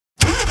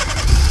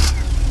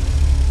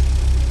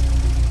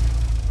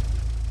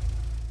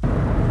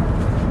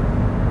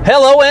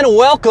Hello and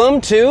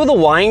welcome to the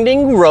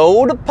Winding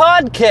Road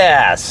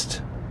Podcast.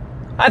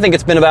 I think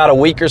it's been about a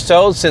week or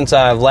so since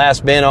I've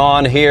last been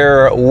on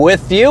here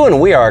with you,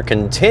 and we are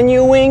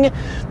continuing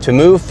to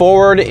move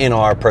forward in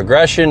our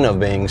progression of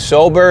being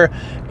sober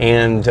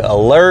and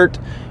alert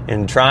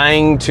and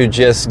trying to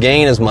just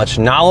gain as much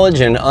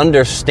knowledge and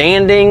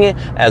understanding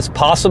as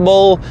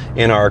possible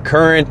in our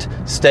current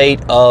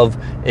state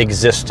of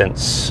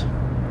existence.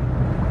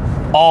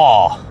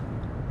 Awe.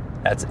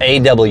 That's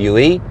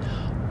A-W-E.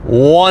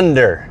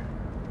 Wonder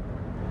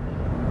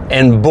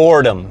and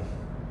boredom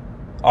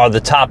are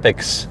the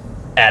topics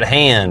at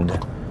hand.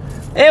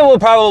 And we'll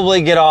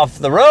probably get off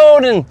the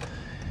road and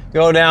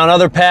go down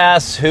other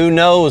paths. Who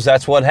knows?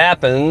 That's what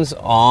happens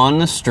on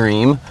the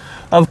stream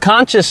of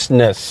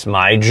consciousness.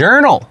 My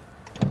journal.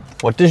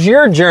 What does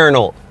your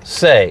journal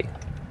say?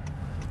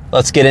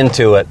 Let's get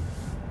into it.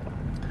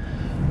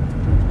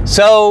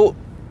 So,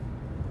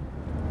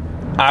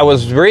 I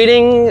was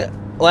reading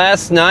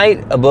last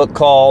night a book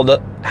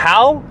called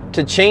How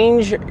to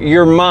Change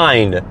Your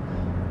Mind.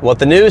 What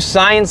the new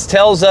science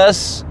tells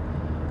us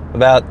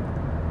about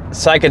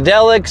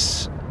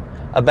psychedelics,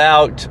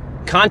 about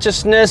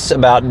consciousness,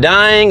 about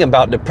dying,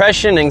 about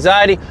depression,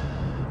 anxiety,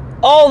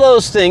 all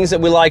those things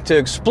that we like to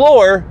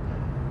explore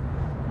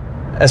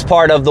as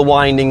part of the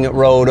Winding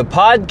Road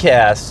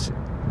podcast.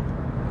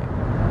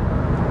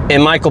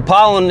 And Michael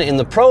Pollan in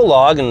the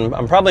prologue, and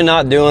I'm probably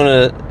not doing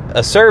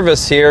a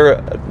service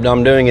here,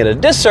 I'm doing it a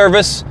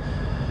disservice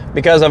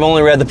because I've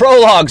only read the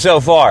prologue so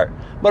far.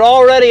 But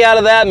already out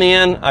of that,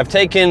 man, I've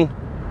taken,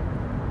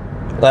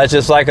 that's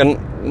just like an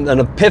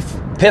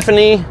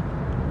epiphany,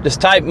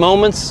 just type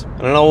moments. I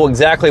don't know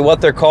exactly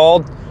what they're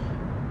called.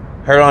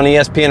 Heard on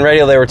ESPN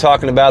radio, they were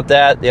talking about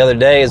that the other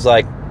day. Is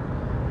like,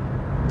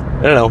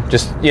 I don't know,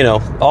 just,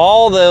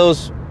 all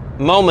those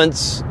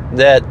moments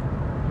that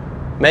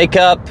make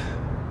up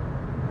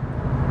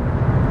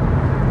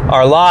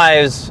our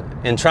lives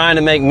and trying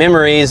to make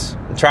memories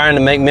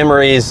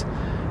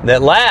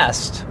that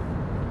last.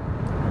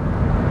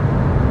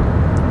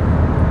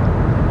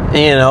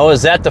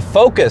 Is that the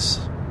focus?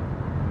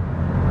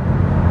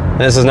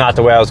 And this is not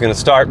the way I was going to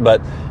start,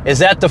 but is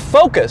that the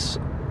focus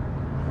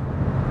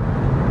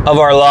of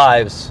our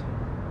lives?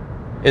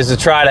 Is to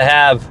try to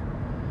have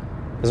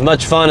as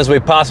much fun as we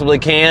possibly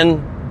can,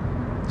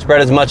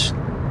 spread as much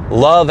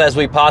love as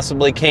we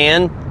possibly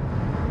can.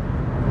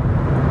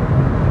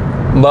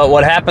 But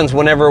what happens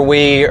whenever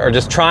we are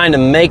just trying to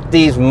make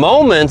these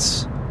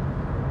moments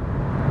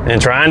and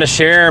trying to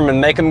share them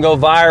and make them go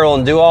viral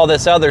and do all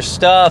this other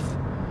stuff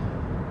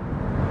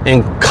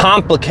and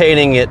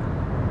complicating it?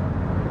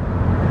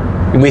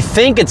 We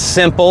think it's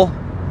simple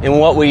in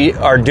what we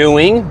are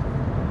doing,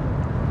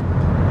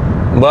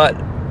 but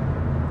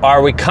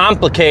are we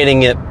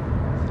complicating it?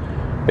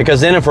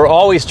 Because then if we're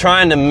always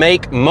trying to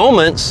make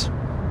moments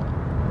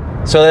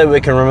so that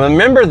we can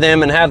remember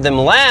them and have them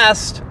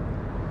last,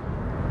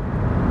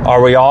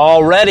 are we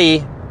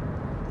already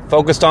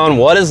focused on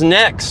what is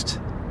next?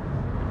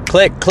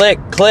 Click, click,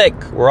 click.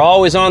 We're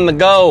always on the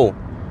go.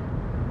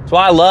 That's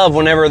why I love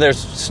whenever there's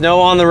snow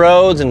on the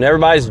roads and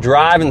everybody's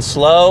driving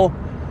slow.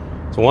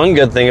 It's one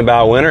good thing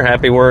about winter.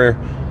 Happy we're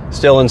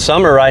still in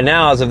summer right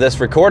now as of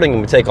this recording,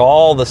 and we take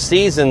all the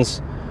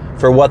seasons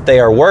for what they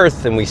are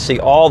worth, and we see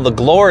all the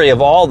glory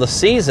of all the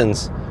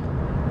seasons.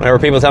 Whenever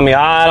people tell me,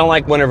 I don't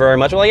like winter very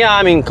much. Well,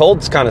 yeah,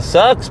 cold kind of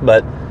sucks,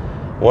 but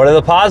what are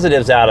the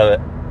positives out of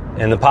it?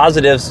 And the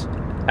positives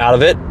out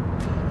of it,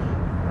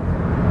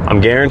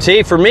 I'm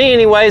guaranteed, for me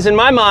anyways, in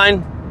my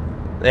mind,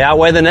 they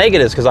outweigh the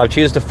negatives because I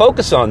choose to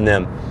focus on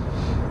them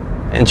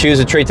and choose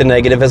to treat the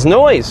negative as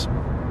noise.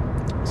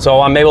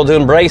 So I'm able to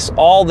embrace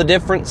all the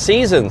different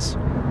seasons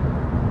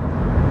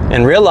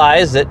and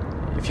realize that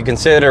if you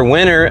consider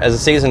winter as a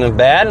season of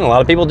bad, and a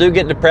lot of people do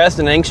get depressed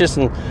and anxious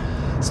and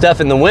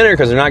stuff in the winter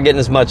because they're not getting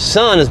as much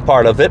sun as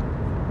part of it.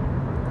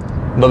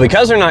 But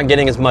because they're not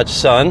getting as much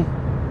sun,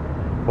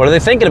 what are they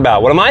thinking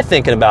about? What am I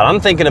thinking about?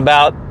 I'm thinking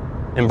about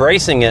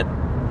embracing it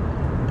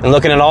and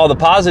looking at all the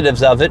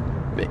positives of it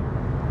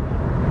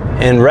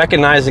and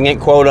recognizing it,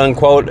 quote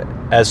unquote,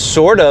 as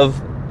sort of,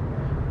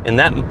 in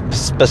that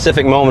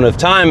specific moment of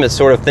time, as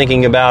sort of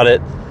thinking about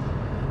it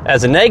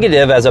as a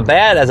negative, as a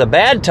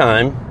bad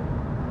time,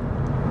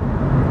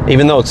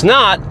 even though it's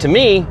not to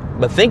me,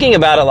 but thinking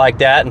about it like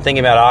that and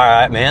thinking about, all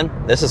right, man,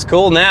 this is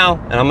cool now,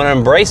 and I'm going to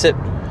embrace it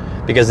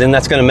because then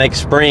that's going to make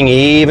spring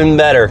even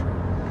better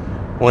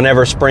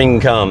whenever spring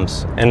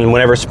comes. And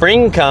whenever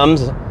spring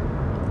comes,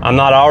 I'm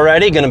not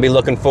already going to be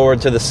looking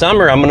forward to the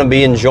summer. I'm going to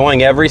be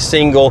enjoying every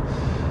single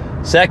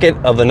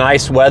second of the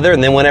nice weather.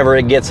 And then whenever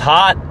it gets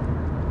hot,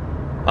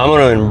 I'm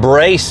going to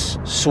embrace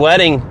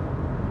sweating,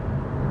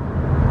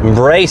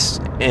 embrace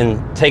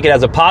and take it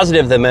as a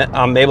positive that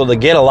I'm able to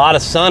get a lot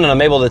of sun and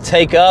I'm able to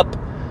take up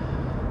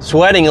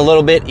sweating a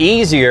little bit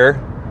easier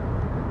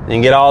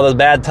and get all the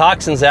bad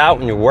toxins out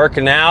when you're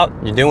working out,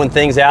 you're doing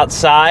things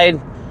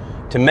outside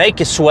to make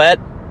you sweat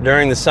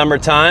during the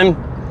summertime.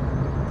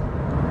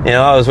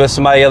 I was with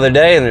somebody the other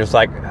day and it was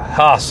like,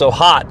 so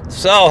hot,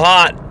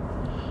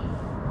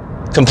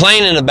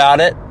 complaining about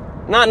it.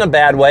 not in a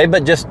bad way,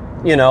 but just,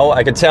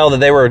 I could tell that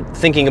they were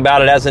thinking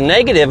about it as a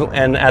negative,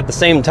 and at the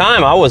same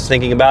time, I was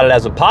thinking about it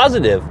as a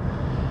positive.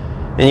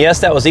 And yes,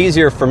 that was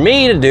easier for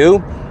me to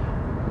do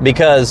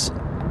because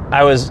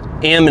I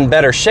am in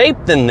better shape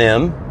than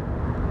them,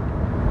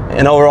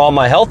 and overall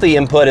my healthy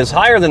input is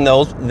higher than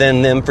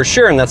them for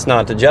sure, and that's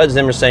not to judge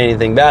them or say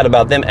anything bad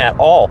about them at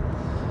all.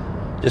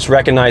 Just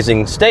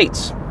recognizing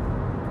states.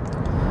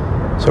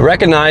 So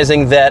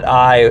recognizing that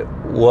I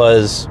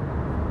was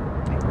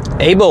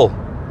able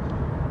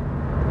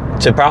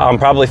to, I'm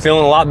probably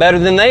feeling a lot better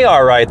than they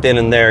are right then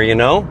and there, in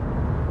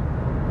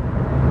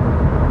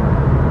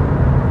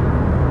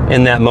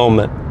that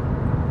moment.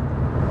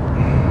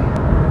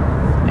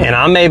 And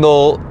I'm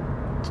able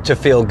to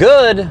feel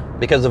good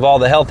because of all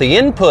the healthy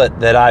input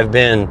that I've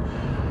been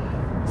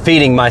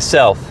feeding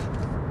myself.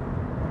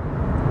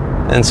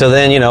 And so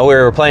then, we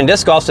were playing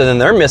disc golf, so then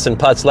they're missing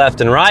putts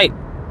left and right.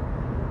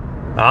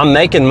 I'm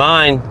making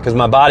mine because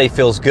my body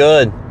feels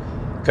good,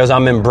 because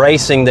I'm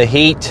embracing the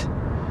heat,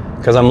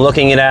 because I'm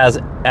looking at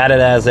it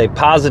as a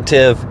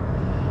positive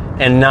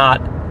and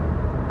not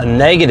a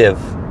negative.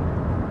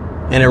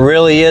 And it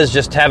really is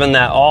just having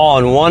that awe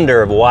and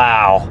wonder of,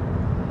 wow.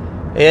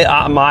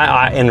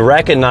 And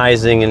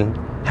recognizing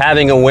and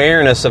having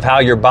awareness of how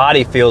your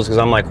body feels, because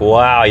I'm like,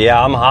 wow,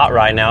 yeah, I'm hot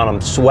right now and I'm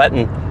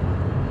sweating,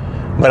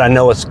 but I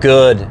know it's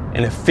good,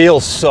 and it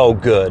feels so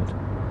good.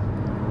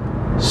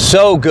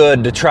 So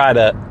good to try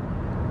to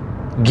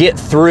get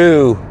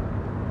through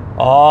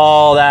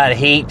all that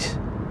heat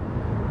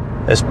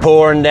that's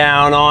pouring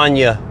down on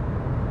you.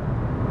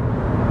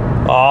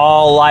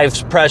 All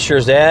life's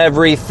pressures,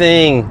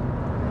 everything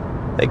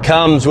that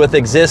comes with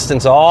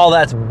existence, all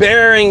that's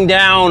bearing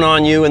down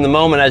on you in the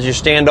moment as you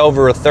stand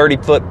over a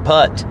 30-foot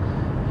putt.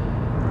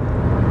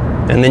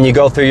 And then you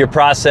go through your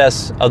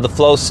process of the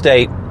flow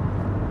state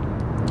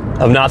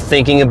of not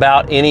thinking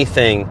about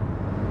anything.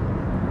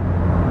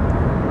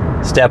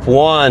 Step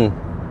 1,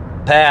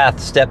 path.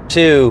 Step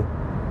 2,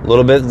 a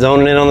little bit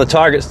zoning in on the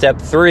target. Step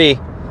 3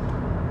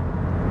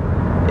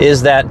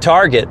 is that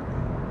target.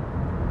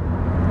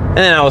 And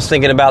then I was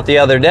thinking about the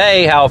other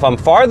day how if I'm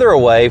farther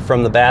away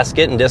from the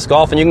basket in disc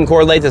golf, and you can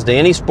correlate this to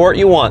any sport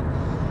you want.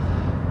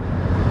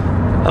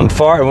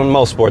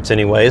 Most sports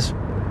anyways,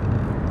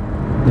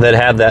 that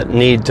have that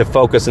need to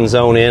focus and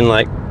zone in,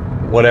 like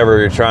whatever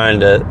you're trying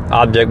to,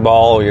 object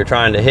ball, or you're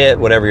trying to hit,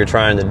 whatever you're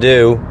trying to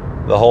do,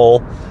 the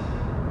hole.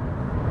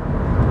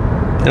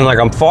 And like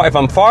if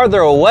I'm farther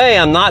away,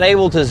 I'm not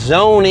able to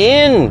zone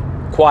in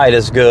quite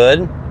as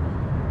good.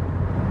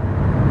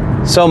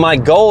 So my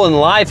goal in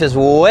life is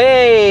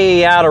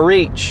way out of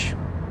reach.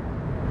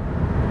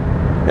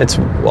 It's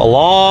a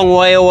long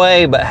way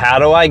away, but how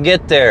do I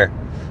get there?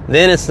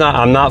 Then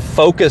I'm not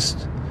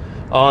focused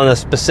on a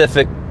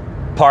specific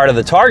part of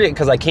the target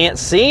because I can't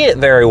see it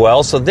very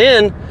well. So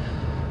then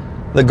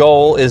the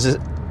goal is,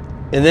 and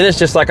then it's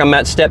just like I'm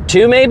at step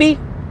 2 maybe,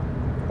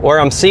 where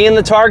I'm seeing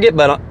the target,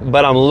 but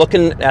I'm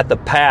looking at the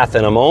path,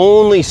 and I'm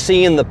only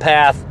seeing the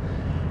path.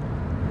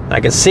 I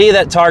can see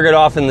that target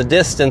off in the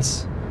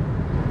distance,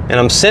 and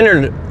I'm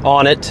centered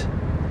on it,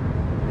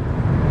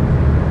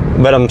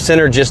 but I'm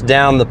centered just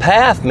down the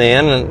path,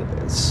 man.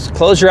 And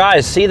close your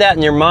eyes, see that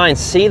in your mind,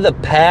 see the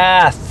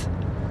path.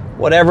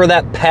 Whatever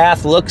that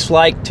path looks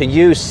like to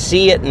you,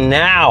 see it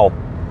now.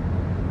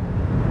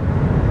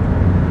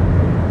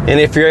 And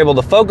if you're able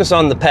to focus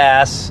on the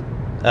path,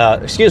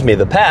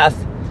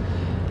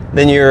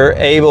 then you're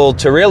able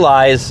to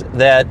realize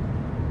that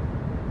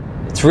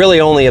it's really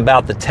only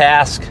about the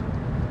task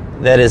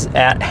that is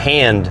at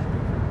hand.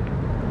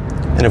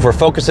 And if we're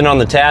focusing on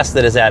the task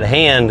that is at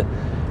hand,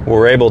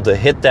 we're able to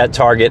hit that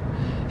target,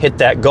 hit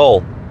that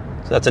goal.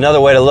 So that's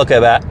another way to look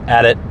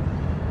at it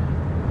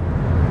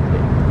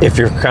if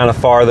you're kind of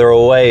farther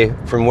away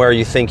from where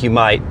you think you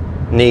might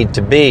need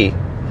to be.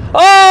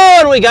 Oh,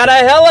 and we got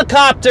a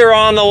helicopter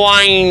on the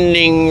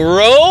winding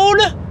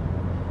road.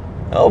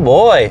 Oh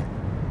boy.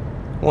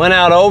 Went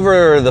out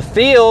over the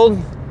field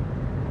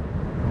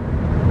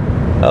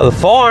of the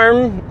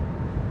farm,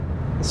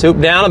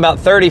 swooped down about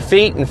 30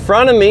 feet in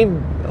front of me,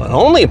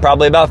 only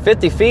probably about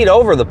 50 feet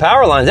over the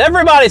power lines.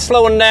 Everybody's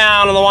slowing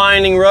down on the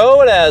winding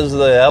road as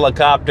the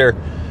helicopter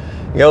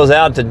goes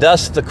out to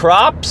dust the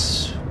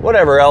crops,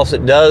 whatever else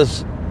it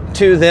does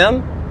to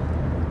them.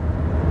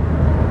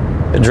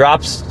 It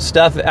drops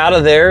stuff out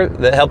of there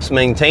that helps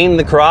maintain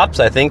the crops.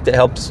 I think that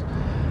helps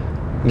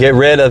get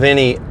rid of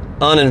any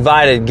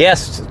uninvited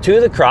guests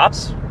to the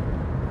crops.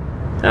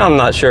 I'm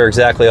not sure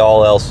exactly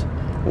all else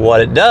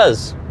what it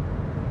does,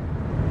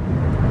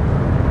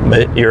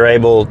 but you're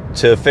able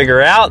to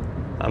figure out.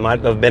 I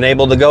might have been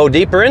able to go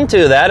deeper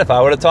into that if I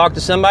would have talked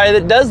to somebody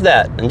that does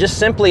that, and just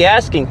simply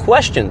asking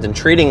questions and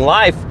treating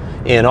life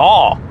in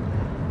awe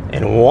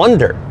and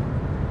wonder.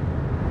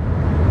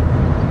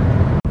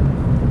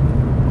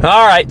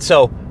 All right,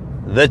 so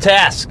the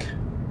task,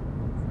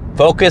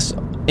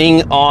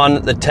 focusing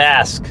on the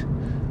task,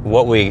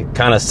 what we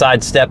kind of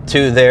sidestepped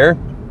to there.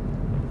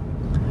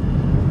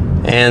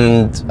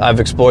 And I've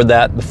explored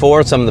that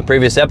before in some of the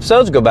previous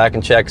episodes. Go back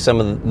and check some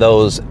of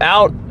those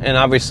out. And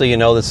obviously,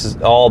 this is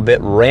all a bit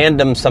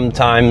random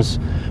sometimes,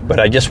 but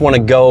I just want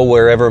to go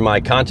wherever my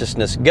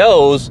consciousness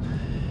goes,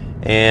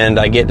 and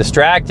I get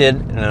distracted.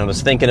 And I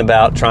was thinking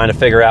about trying to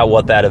figure out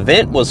what that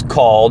event was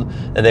called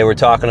that they were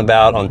talking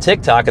about on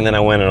TikTok, and then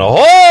I went down a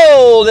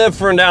whole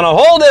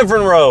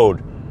different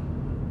road.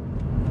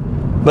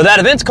 But that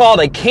event's called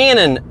a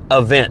canon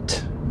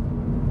event.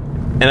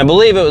 And I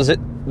believe it was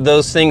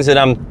those things that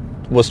I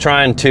was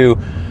trying to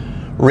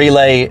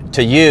relay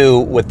to you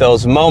with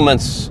those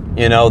moments,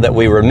 that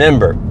we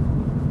remember.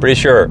 Pretty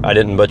sure I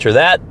didn't butcher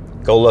that.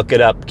 Go look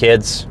it up,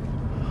 kids.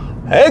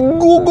 Hey,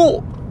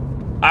 Google.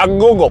 I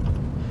Google.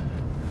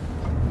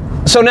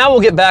 So now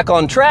we'll get back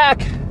on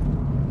track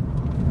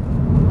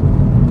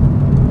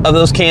of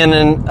those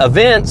canon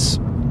events.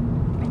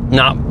 We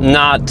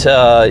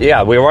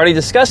already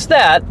discussed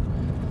that.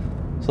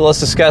 So let's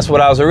discuss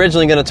what I was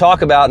originally going to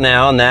talk about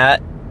now, and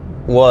that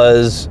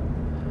was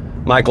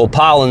Michael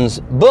Pollan's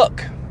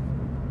book.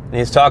 And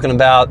he's talking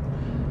about,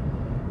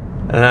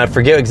 and I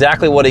forget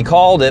exactly what he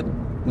called it,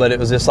 but it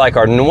was just like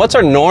what's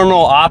our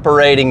normal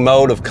operating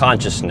mode of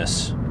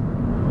consciousness?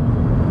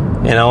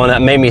 And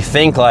that made me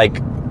think, like,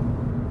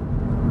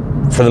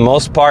 for the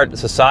most part,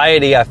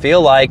 society, I feel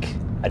like,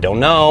 I don't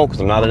know, because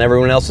I'm not in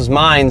everyone else's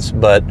minds,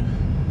 but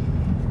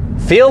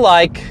feel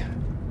like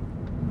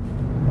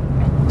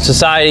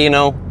society,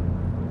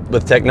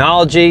 with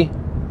technology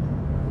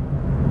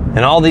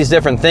and all these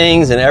different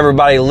things, and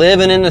everybody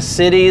living in the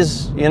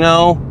cities,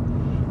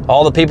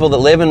 all the people that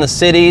live in the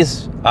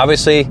cities,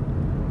 obviously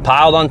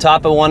piled on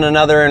top of one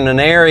another in an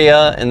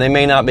area, and they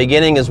may not be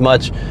getting as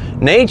much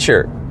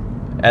nature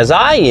as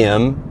I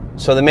am,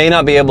 so they may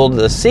not be able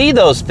to see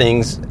those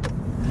things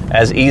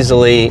as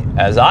easily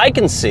as I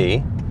can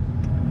see.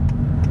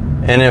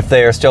 And if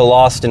they are still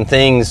lost in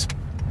things,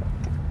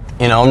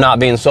 not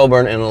being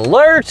sober and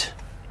alert,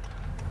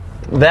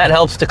 that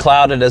helps to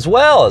cloud it as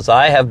well, as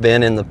I have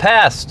been in the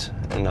past.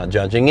 I'm not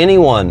judging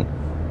anyone,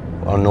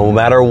 or no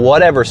matter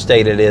whatever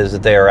state it is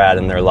that they are at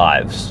in their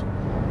lives.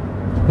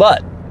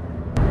 But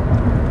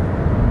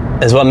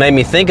is what made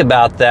me think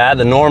about that,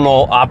 the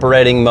normal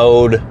operating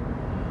mode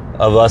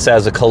of us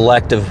as a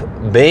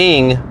collective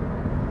being,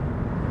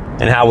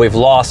 and how we've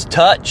lost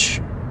touch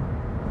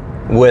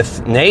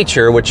with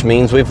nature, which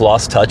means we've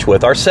lost touch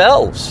with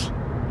ourselves.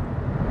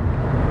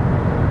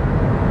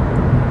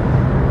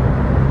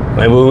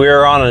 Maybe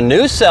we're on a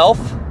new self,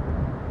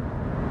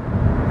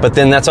 but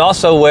then that's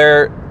also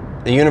where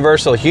the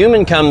universal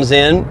human comes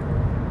in,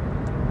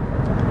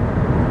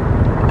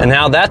 and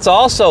how that's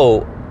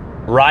also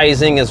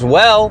rising as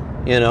well,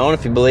 and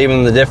if you believe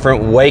in the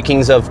different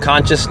wakings of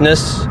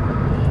consciousness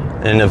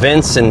and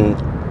events and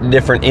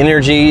different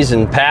energies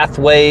and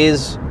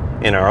pathways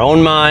in our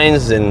own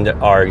minds and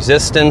our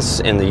existence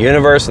in the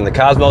universe and the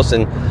cosmos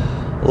and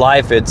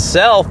life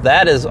itself,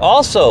 that is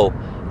also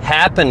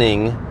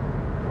happening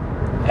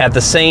at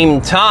the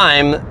same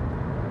time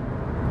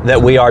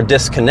that we are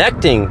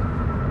disconnecting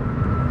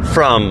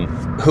from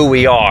who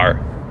we are.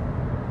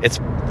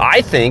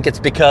 I think it's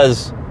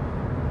because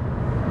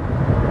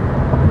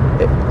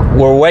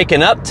we're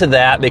waking up to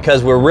that,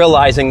 because we're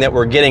realizing that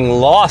we're getting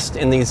lost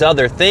in these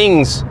other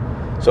things.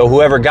 So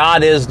whoever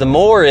God is, the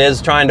more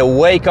is trying to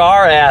wake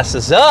our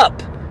asses up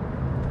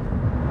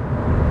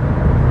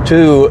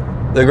to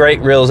the great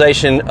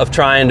realization of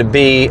trying to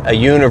be a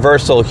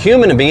universal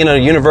human. And being a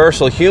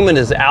universal human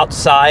is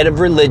outside of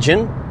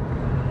religion.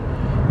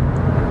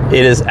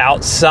 It is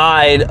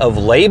outside of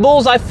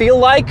labels, I feel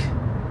like.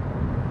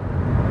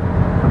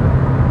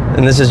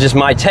 And this is just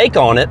my take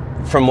on it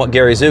from what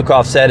Gary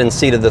Zukav said in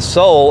Seed of the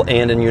Soul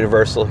and in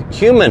Universal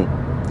Human.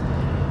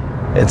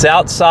 It's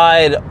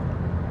outside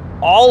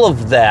all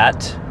of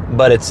that,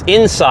 but it's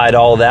inside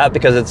all of that,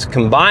 because it's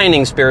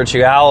combining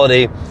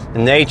spirituality,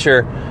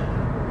 nature,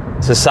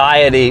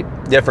 society,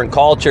 different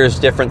cultures,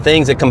 different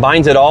things. It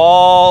combines it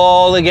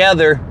all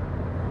together,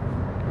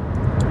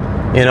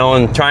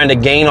 and trying to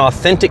gain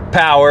authentic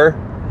power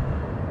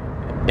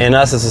in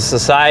us as a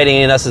society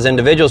and us as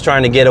individuals,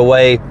 trying to get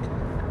away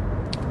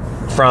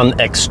from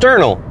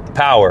external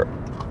power.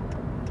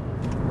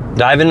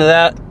 Dive into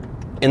that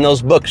in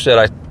those books that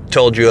I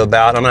told you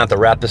about. I'm going to have to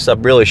wrap this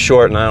up really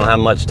short, and I don't have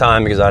much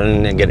time because I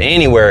didn't get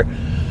anywhere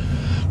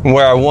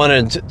where I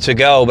wanted to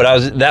go.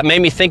 But that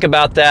made me think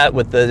about that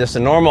with just a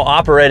normal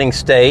operating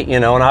state,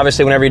 and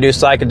obviously whenever you do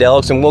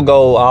psychedelics, and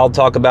I'll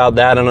talk about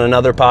that on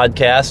another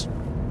podcast,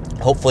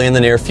 hopefully in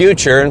the near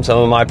future, and some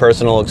of my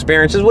personal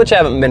experiences, which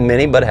haven't been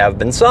many, but have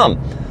been some.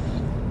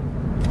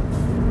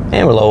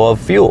 And we're low of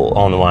fuel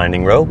on the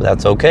winding road.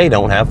 That's okay,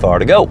 don't have far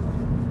to go.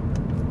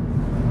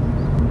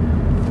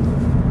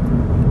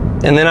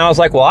 And then I was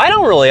like, well, I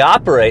don't really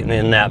operate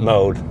in that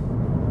mode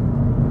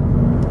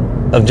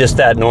of just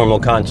that normal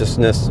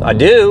consciousness. I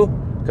do,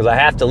 because I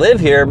have to live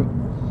here.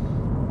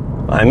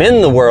 I'm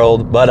in the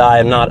world, but I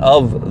am not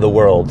of the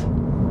world.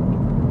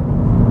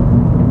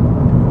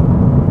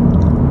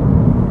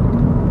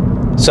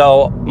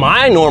 So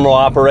my normal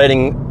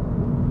operating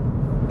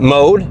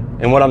mode,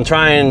 and what I'm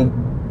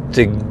trying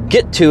to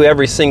get to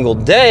every single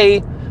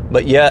day,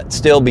 but yet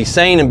still be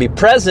sane and be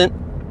present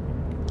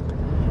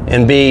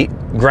and be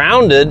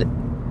grounded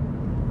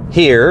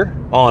here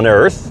on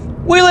earth.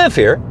 We live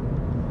here.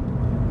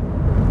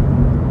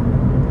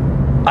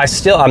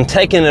 I'm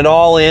taking it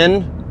all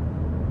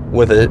in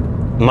with a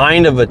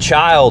mind of a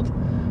child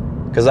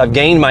because I've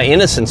gained my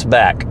innocence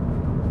back.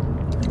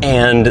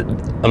 And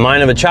a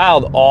mind of a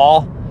child,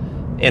 awe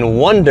and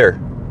wonder.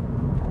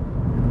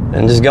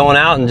 And just going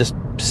out and just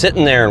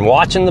sitting there and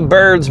watching the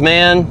birds,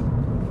 man.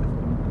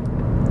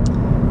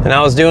 And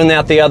I was doing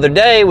that the other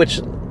day, which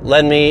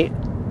led me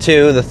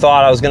to the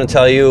thought I was going to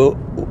tell you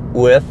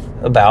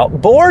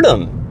about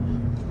boredom.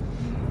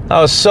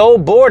 I was so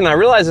bored, and I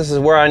realized this is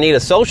where I need a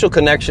social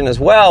connection as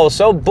well. I was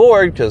so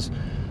bored because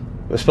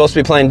we were supposed to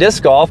be playing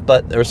disc golf,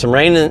 but there was some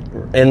rain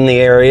in the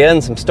area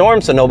and some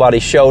storms, so nobody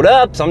showed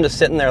up. So I'm just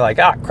sitting there like,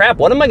 crap,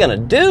 what am I going to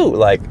do?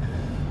 Like,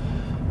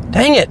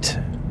 dang it.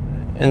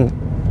 And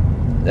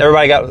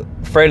everybody got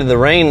afraid of the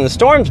rain and the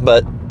storms,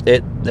 but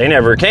they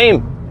never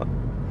came.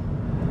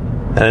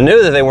 And I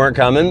knew that they weren't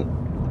coming.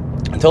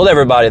 I told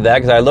everybody that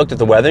because I looked at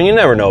the weather, and you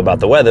never know about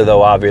the weather,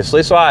 though,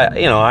 obviously. So I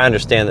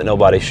understand that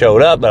nobody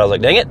showed up, but I was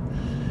like, dang it.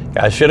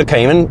 Guys should have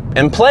came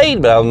and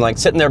played, but I'm like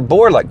sitting there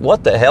bored, like,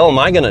 what the hell am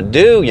I going to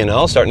do?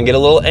 Starting to get a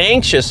little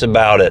anxious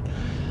about it.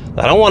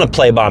 I don't want to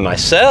play by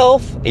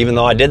myself, even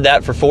though I did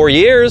that for 4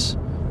 years.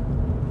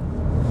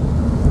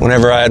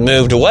 Whenever I had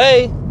moved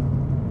away.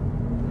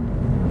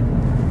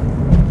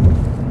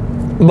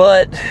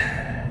 But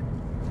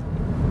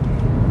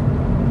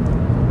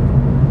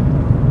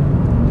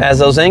as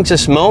those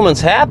anxious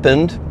moments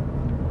happened,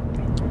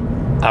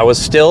 I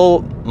was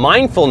still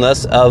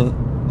mindfulness of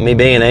me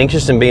being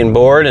anxious and being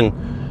bored and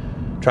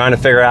trying to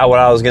figure out what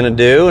I was going to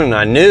do. And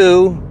I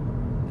knew,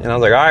 and I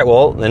was like, all right,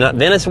 well,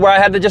 then it's where I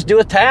had to just do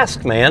a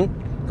task, man.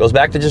 It goes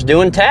back to just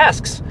doing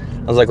tasks.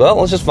 I was like, well,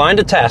 let's just find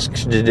a task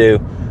to do.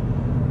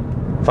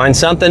 Find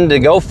something to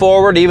go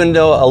forward, even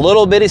though a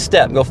little bitty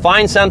step. Go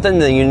find something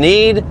that you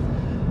need.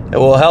 It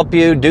will help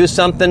you do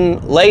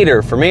something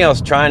later. For me, I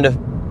was trying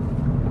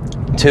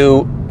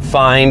to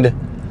find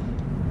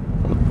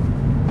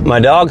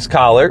my dog's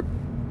collar,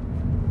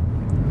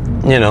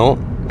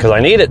 because I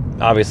need it,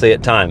 obviously,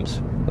 at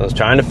times. I was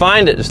trying to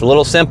find it, just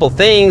little simple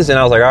things, and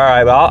I was like, all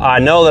right, well, I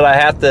know that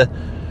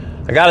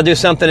I got to do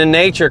something in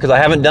nature because I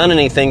haven't done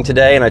anything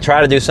today, and I try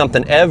to do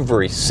something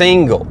every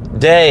single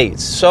day.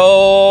 It's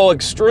so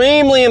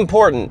extremely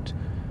important.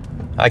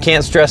 I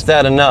can't stress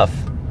that enough.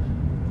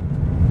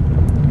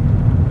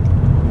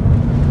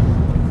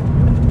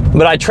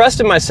 But I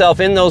trusted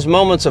myself in those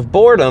moments of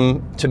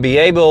boredom to be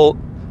able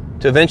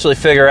to eventually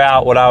figure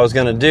out what I was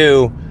going to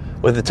do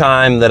with the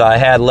time that I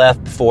had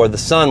left before the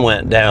sun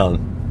went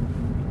down.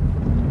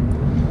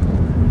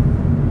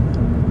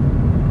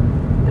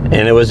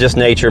 And it was just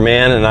nature,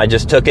 man, and I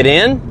just took it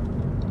in.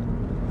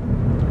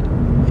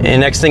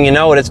 And next thing you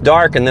know, it's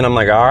dark, and then I'm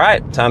like, all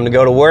right, time to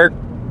go to work.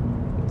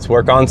 Let's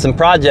work on some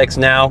projects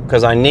now,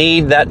 because I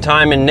need that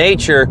time in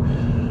nature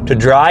to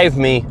drive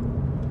me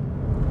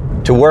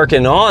to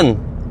working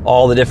on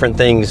all the different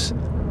things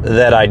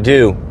that I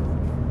do.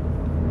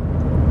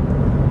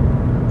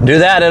 Do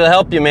that, it'll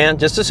help you, man.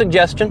 Just a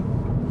suggestion.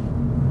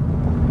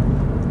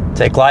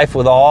 Take life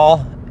with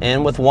awe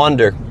and with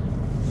wonder.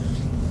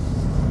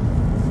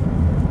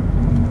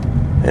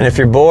 And if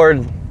you're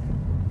bored,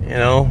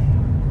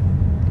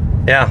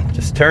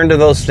 just turn to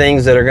those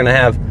things that are going to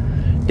have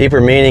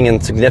deeper meaning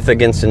and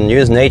significance, and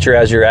use nature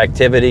as your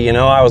activity.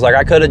 I was like,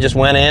 I could have just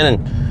went in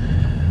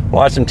and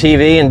watched some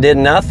TV and did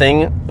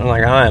nothing. I'm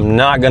like, I am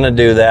not going to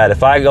do that.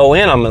 If I go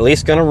in, I'm at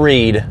least going to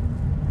read.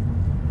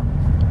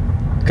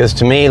 Because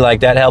to me, like,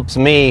 that helps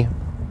me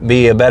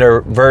be a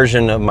better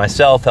version of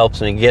myself,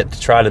 helps me get to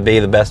try to be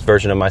the best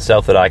version of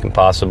myself that I can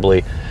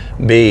possibly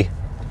be.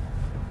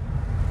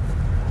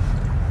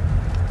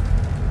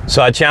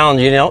 So I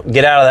challenge you,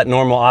 get out of that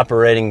normal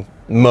operating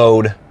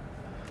mode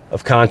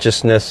of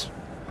consciousness,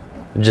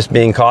 just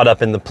being caught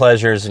up in the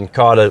pleasures and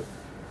caught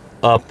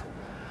up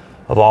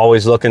of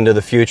always looking to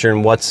the future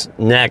and what's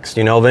next.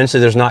 Eventually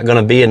there's not going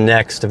to be a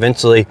next.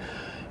 Eventually,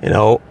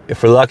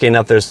 if we're lucky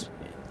enough,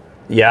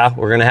 we're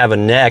going to have a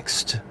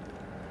next,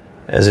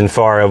 as in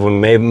far of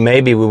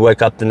maybe we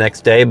wake up the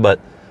next day, but,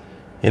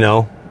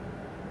 we're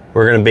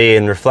going to be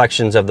in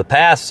reflections of the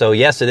past. So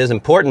yes, it is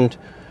important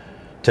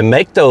to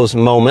make those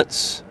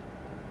moments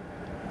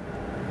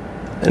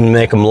and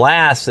make them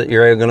last, that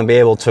you're going to be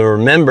able to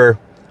remember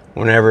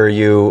whenever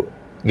you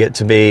get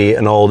to be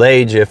an old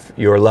age, if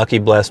you're lucky,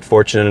 blessed,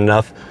 fortunate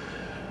enough,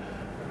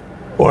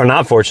 or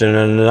not fortunate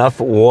enough,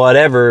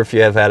 whatever, if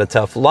you have had a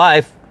tough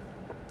life.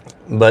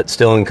 But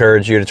still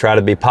encourage you to try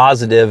to be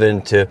positive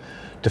and to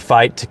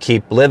fight to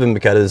keep living,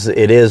 because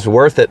it is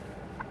worth it.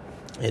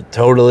 It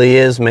totally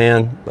is,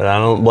 man. But I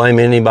don't blame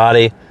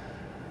anybody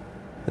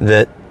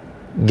that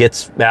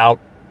gets out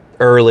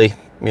early,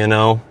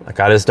 Like,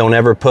 I just don't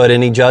ever put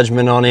any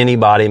judgment on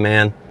anybody,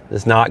 man.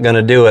 It's not going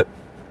to do it.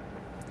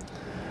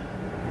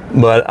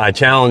 But I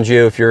challenge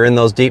you, if you're in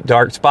those deep,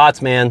 dark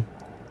spots, man,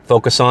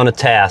 focus on a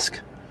task.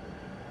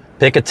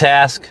 Pick a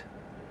task.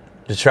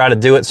 to try to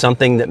do it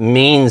something that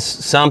means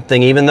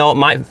something, even though it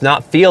might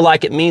not feel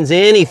like it means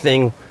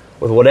anything.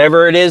 With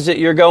whatever it is that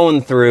you're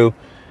going through,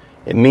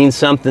 it means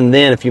something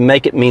then. If you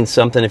make it mean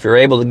something, if you're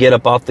able to get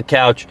up off the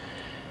couch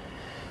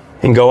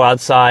and go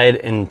outside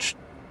and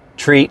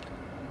treat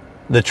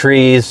the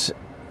trees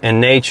and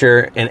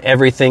nature and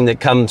everything that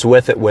comes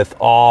with it with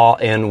awe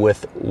and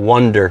with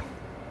wonder.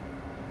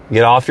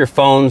 Get off your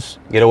phones,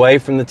 get away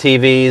from the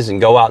TVs, and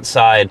go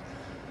outside.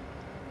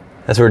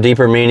 That's where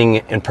deeper meaning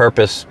and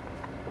purpose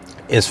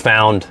is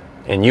found,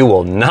 and you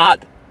will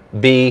not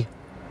be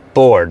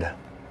bored.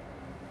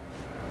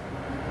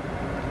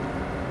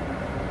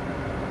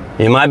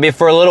 You might be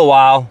for a little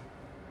while,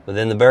 but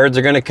then the birds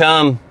are going to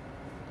come,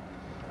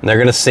 and they're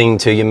going to sing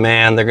to you,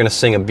 man. They're going to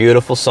sing a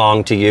beautiful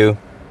song to you.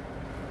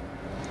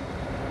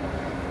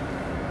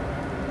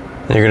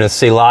 And you're going to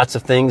see lots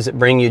of things that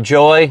bring you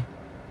joy,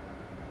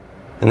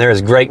 and there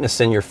is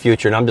greatness in your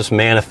future. And I'm just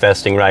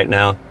manifesting right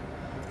now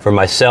for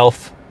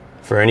myself,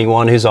 for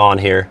anyone who's on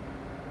here.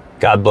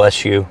 God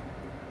bless you.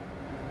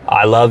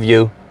 I love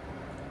you.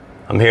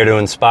 I'm here to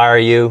inspire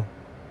you,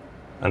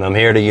 and I'm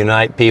here to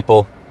unite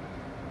people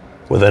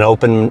with an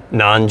open,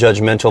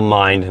 non-judgmental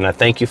mind. And I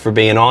thank you for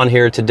being on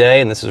here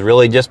today. And this has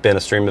really just been a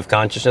stream of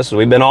consciousness.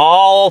 We've been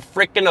all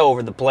freaking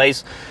over the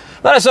place.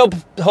 But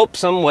I hope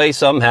some way,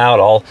 somehow, it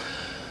all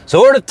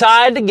sort of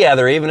tied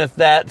together, even if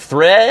that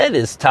thread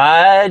is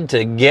tied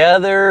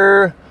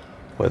together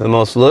with the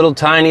most little,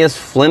 tiniest,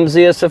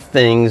 flimsiest of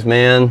things,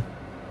 man.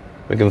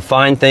 We can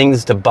find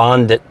things to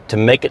bond it, to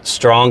make it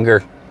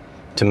stronger,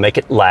 to make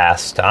it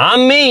last.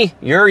 I'm me,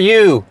 you're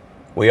you.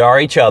 We are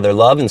each other.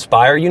 Love,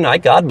 inspire,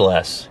 unite. God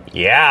bless.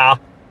 Yeah.